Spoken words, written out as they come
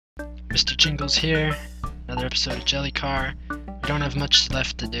Mr. Jingles here, another episode of JellyCar. We don't have much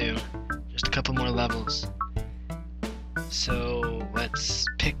left to do, just a couple more levels. So let's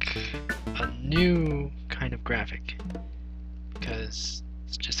pick a new kind of graphic, because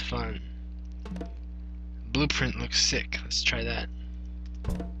it's just fun. Blueprint looks sick, let's try that.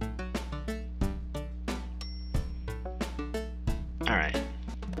 Alright.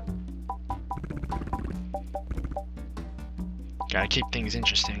 Gotta keep things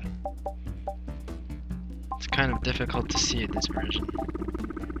interesting. It's kind of difficult to see this version.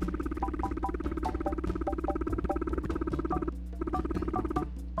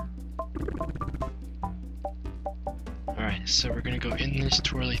 Alright, so we're gonna go in this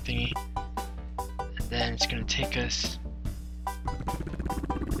twirly thingy, and then it's gonna take us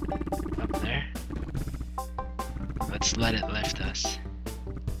up there. Let's let it lift us.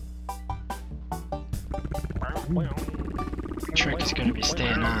 The trick is gonna be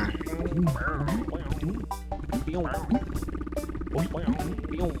staying on.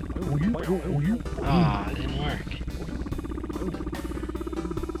 Oh, it didn't work.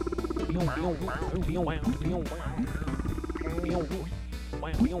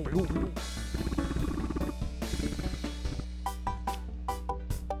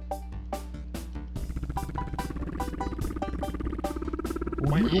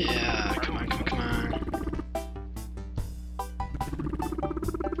 Yeah, come on.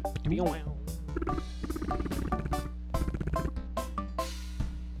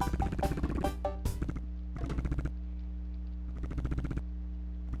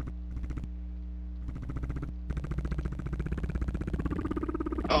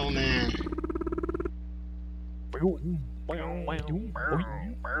 Oh man.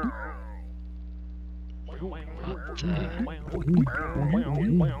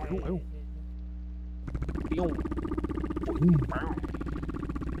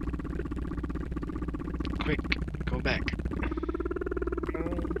 Quick, go back.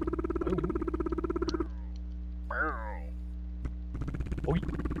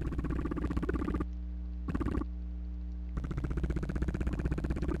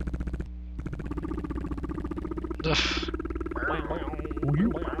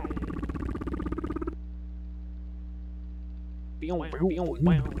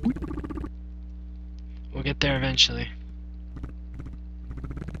 We'll get there eventually.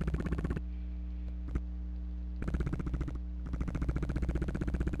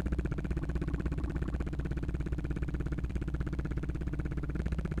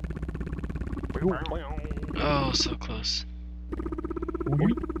 Oh, so close.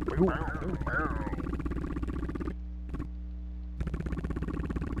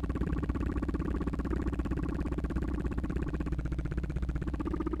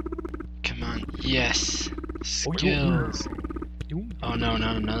 Come on, yes! Skills! Oh no,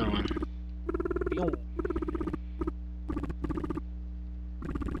 not another one.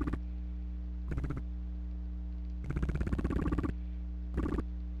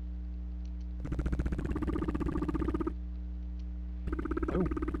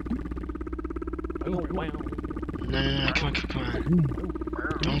 No, come on.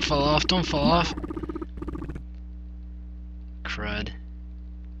 Don't fall off. Crud.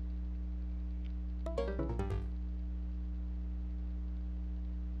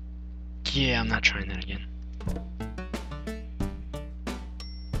 Yeah, I'm not trying that again.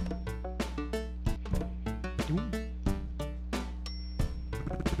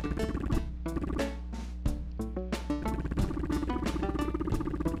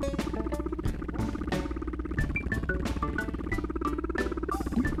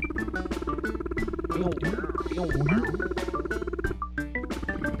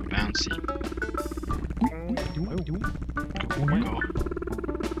 Bouncy.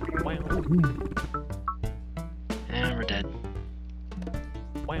 Go. And we're dead.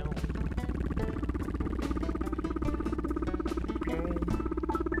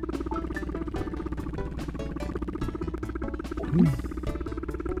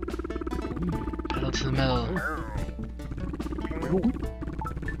 Pedal to the middle.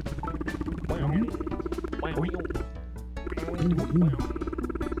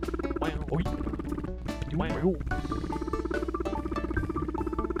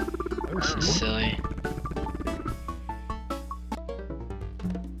 This is silly.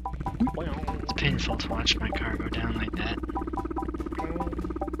 It's painful to watch my car go down like that.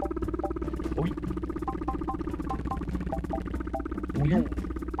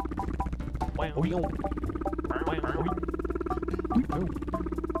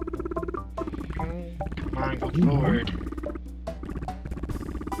 Come on, go forward.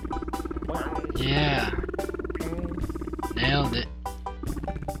 Yeah. Nailed it.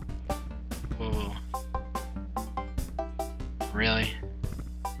 really?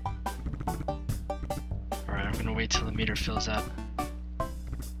 Alright, I'm gonna wait till the meter fills up.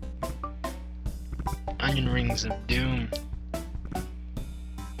 Onion rings of doom.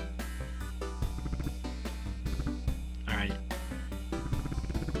 Alright.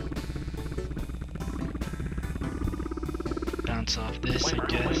 Bounce off this, I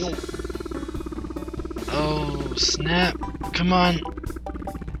guess. Oh, snap! Come on!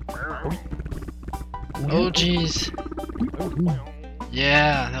 Oh, jeez.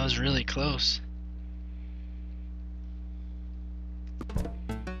 Yeah, that was really close.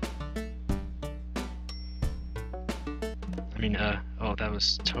 I mean, oh, that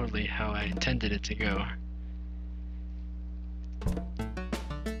was totally how I intended it to go.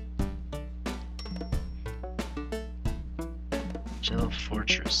 Gel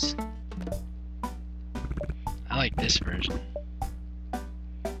Fortress. I like this version.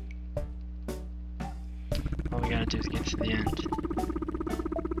 All we gotta do is get to the end.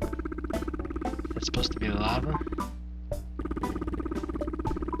 That's supposed to be lava?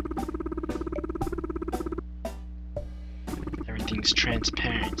 Everything's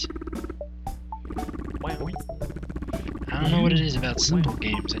transparent. I don't know what it is about simple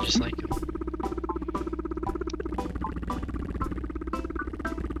games, I just like them.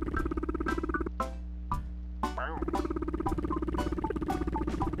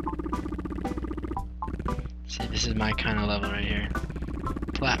 See, this is my kind of level right here.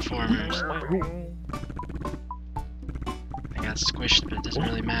 Platformers. I got squished, but it doesn't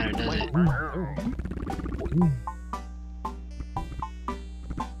really matter, does it? No.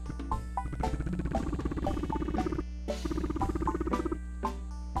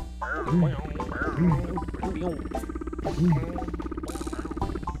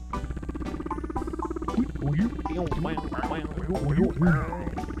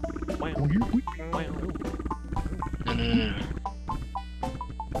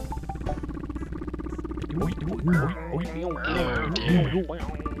 Oh dear.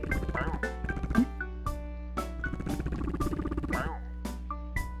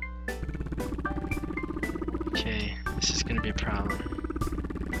 Okay, this is gonna be a problem.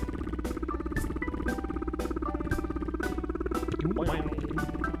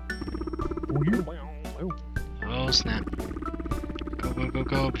 Oh snap.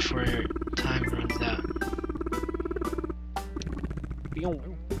 Go before your time runs out.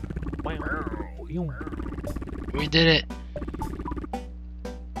 We did it!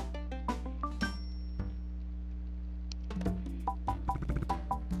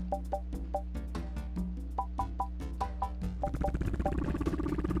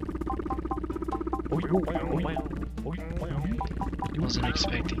 Wasn't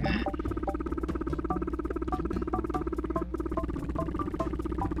expecting that.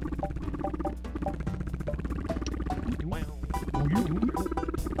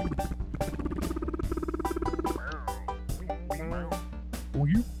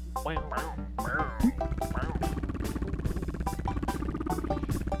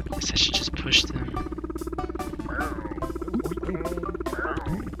 Guess I should just push them.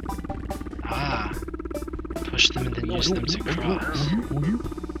 Ah, push them and then use them to cross.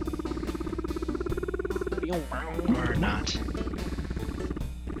 Or not.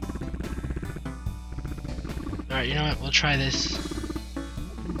 Alright, you know what? We'll try this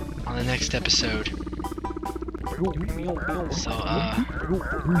on the next episode. So,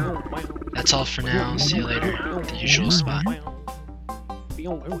 that's all for now. See you later at the usual spot.